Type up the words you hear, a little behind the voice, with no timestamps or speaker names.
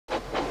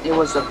It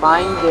was a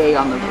fine day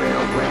on the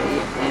railway,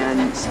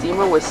 and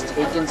steamer was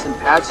taking some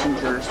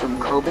passengers from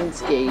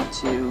Crovans Gate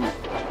to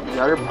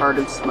the other part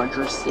of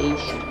Smudger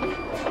Station.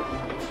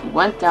 He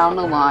went down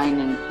the line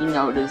and he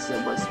noticed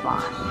it was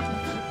fine.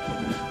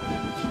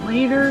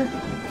 Later,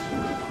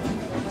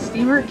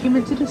 steamer came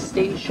into the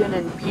station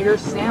and Peter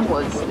Sam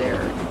was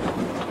there.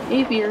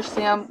 Hey Peter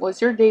Sam, was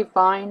your day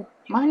fine?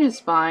 Mine is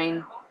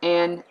fine,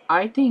 and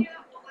I think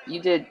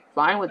you did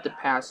fine with the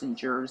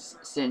passengers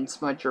since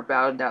Smudger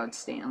bowed out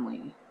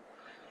Stanley.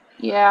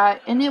 Yeah,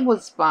 and it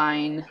was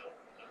fine.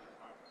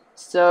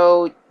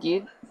 So, do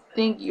you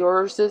think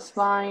yours is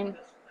fine?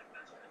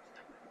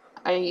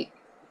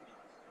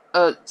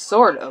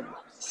 Sort of,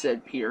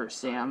 said Peter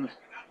Sam.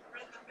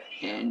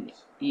 And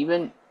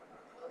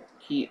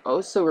he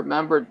also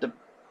remembered the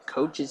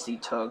coaches he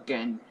took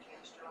and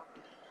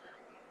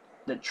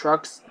the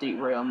truck's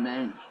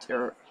derailment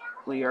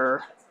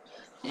earlier.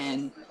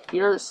 And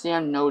Peter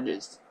Sam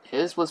noticed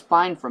his was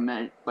fine from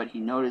it, but he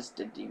noticed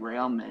the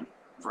derailment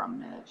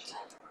from it.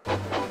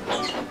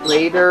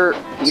 Later,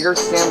 Peter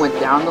Sam went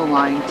down the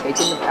line,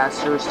 taking the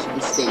passengers to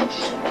the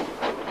station.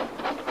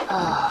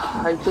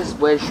 I just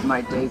wish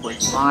my day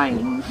was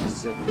fine,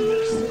 said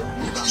Peter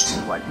Sam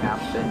from what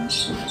happened.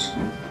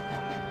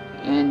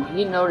 And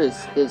he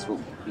noticed his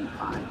would be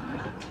fine.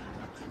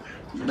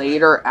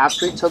 Later,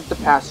 after he took the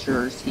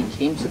passengers, he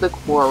came to the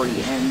quarry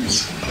and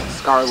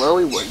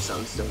Skarloey was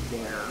also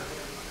there.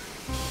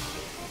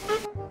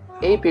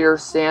 Hey Peter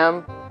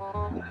Sam,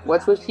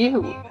 what's with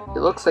you? It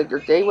looks like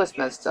your day was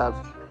messed up.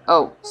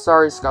 Oh,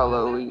 sorry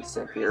Skarloey,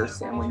 said Peter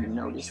Sam when he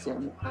noticed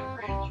him.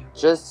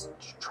 Just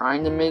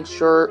trying to make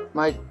sure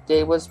my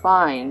day was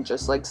fine,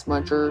 just like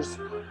Smudger's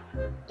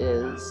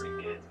is.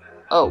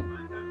 Oh,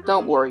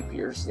 don't worry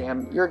Peter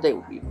Sam, your day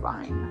will be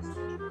fine.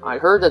 I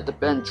heard that the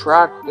bent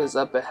track is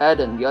up ahead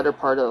and the other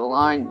part of the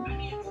line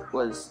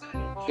was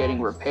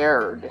getting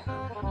repaired.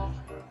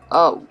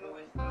 Oh.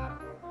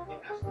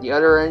 The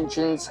other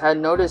engines had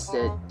noticed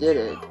it, did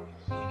it?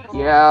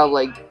 Yeah,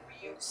 like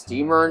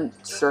Steamer and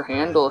Sir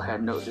Handel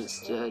had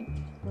noticed it.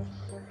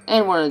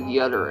 And one of the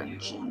other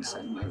engines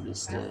had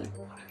noticed it.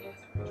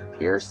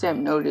 Peter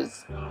Sam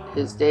noticed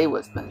his day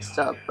was messed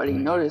up, but he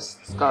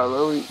noticed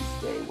Skarloey's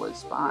day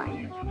was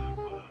fine.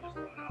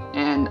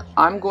 And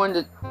I'm going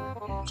to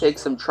take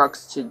some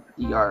trucks to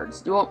the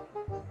yards. You won't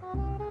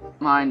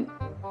mind,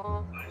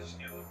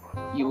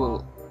 you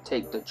will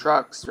take the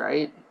trucks,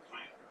 right?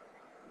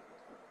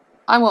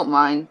 I won't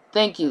mind.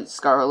 Thank you,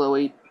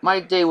 Skarloey. My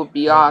day will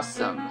be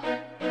awesome.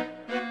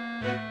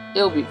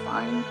 It'll be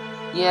fine.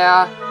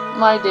 Yeah,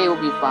 my day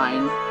will be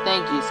fine.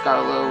 Thank you,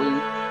 Skarloey,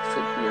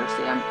 said Peter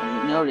Sam,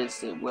 and he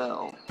noticed it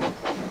will.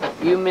 A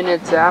few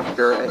minutes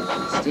after it,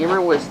 the steamer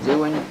was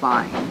doing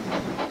fine.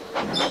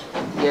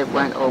 He had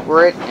went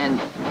over it, and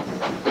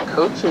the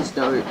coaches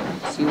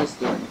noticed he was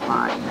doing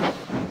fine.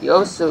 He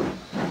also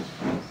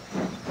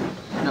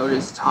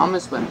noticed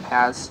Thomas went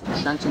past,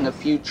 shunting a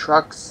few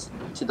trucks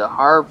to the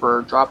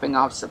harbor, dropping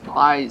off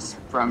supplies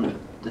from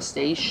the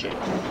station.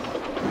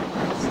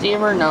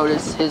 Steamer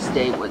noticed his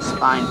day was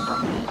fine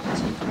from it.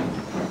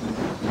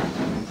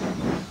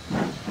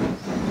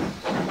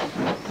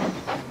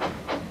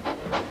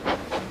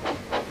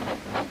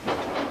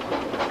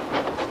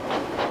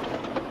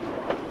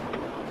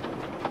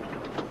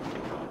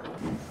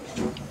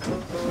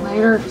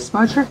 Later,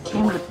 Smudger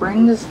came to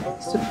bring the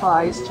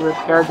supplies to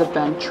repair the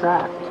bent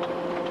track.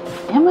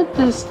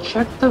 Amethyst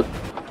checked the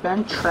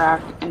bent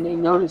track and they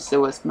noticed it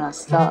was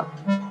messed up.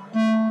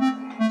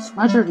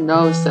 Smudger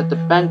knows that the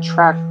bent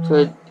track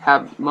could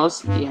have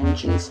most of the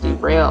engines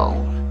derail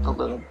a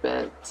little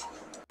bit.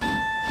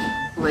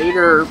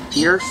 Later,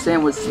 Peter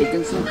Sam was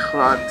taking some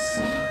trucks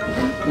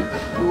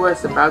and he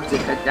was about to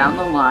head down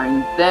the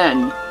line.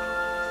 Then,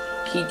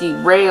 he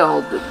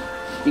derailed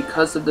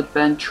because of the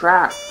bent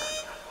track.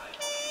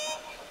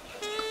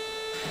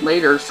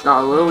 Later,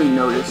 Skarloey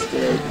noticed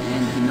it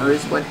and he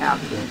noticed what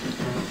happened.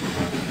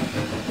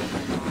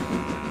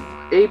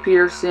 Hey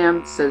Peter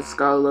Sam, said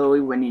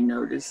Skarloey when he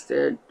noticed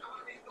it.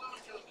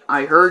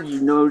 I heard you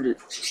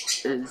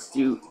noticed as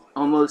you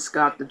almost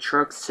got the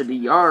trucks to the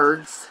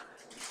yards.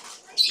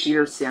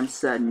 Peter Sam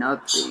said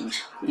nothing.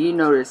 He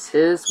noticed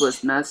his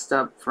was messed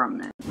up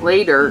from it.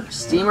 Later,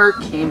 Steamer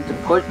came to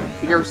put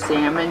Peter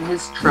Sam and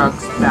his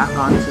trucks back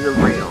onto the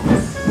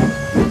rails.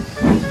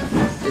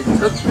 It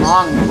took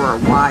long for a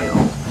while,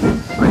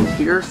 but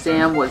Peter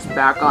Sam was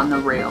back on the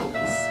rails.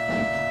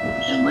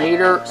 And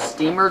later,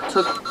 Steamer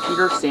took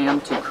Peter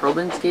Sam to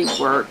Crovans Gate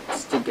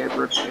Works to get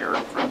repaired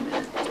from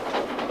it.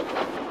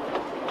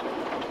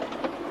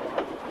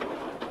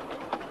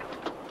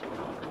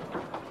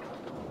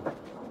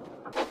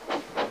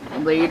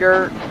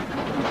 Later,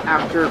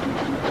 after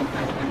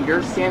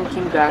Peter Sam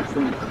came back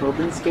from the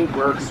Crovans Gate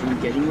Works from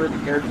getting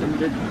repaired from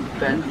the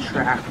bent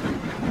track,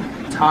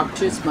 he talked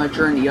to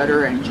Smudger and the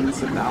other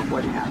engines about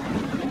what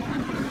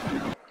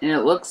happened. And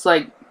it looks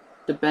like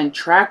the bent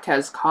track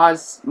has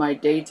caused my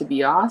day to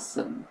be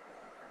awesome.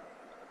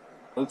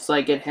 Looks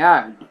like it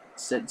had,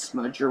 said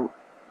Smudger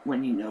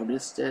when you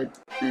noticed it.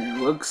 And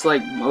it looks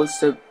like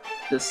most of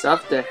the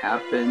stuff that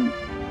happened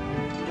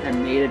had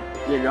made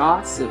it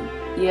awesome.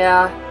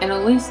 Yeah, and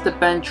at least the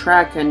Ben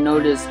track had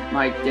noticed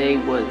my day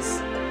was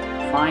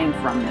fine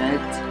from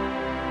it,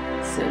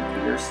 said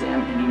Peter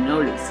Sam, and you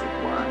noticed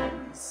it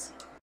was.